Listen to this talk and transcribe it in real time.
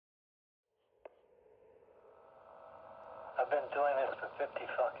been doing this for 50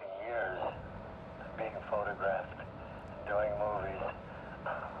 fucking years, being photographed, doing movies.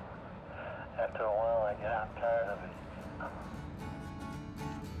 After a while, I get out tired of it.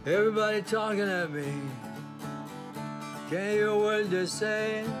 Everybody talking at me. Can't hear a word they're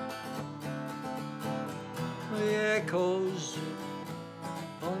saying. The echoes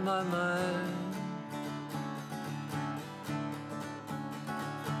on my mind.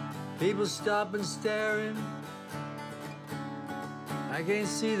 People stop and staring. I can't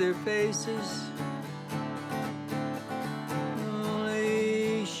see their faces.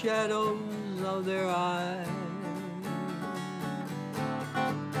 Only shadows of their eyes.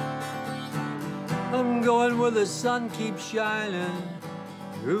 I'm going where the sun keeps shining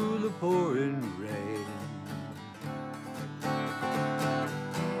through the pouring rain.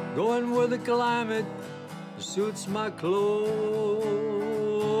 Going where the climate suits my clothes.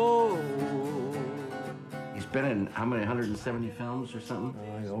 He's been in how many, 170 films or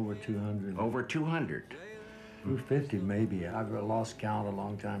something? Over 200. Over 200. 250 maybe. I've lost count a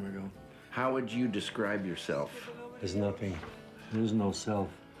long time ago. How would you describe yourself? There's nothing. There's no self.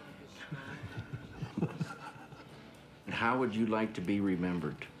 How would you like to be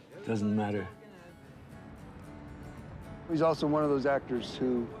remembered? Doesn't matter. He's also one of those actors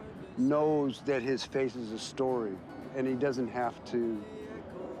who knows that his face is a story, and he doesn't have to.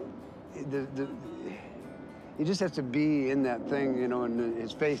 He just has to be in that thing, you know, and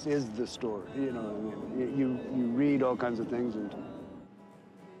his face is the story. You know, you read all kinds of things into it.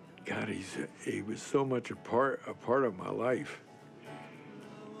 God, he was so much a part of my life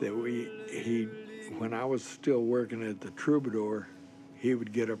that when I was still working at the Troubadour, he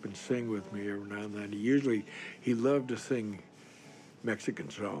would get up and sing with me every now and then. He loved to sing Mexican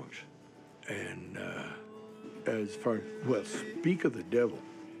songs. And as far, well, speak of the devil.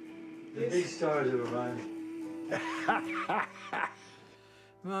 The big stars of mine.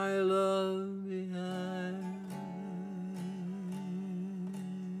 My love behind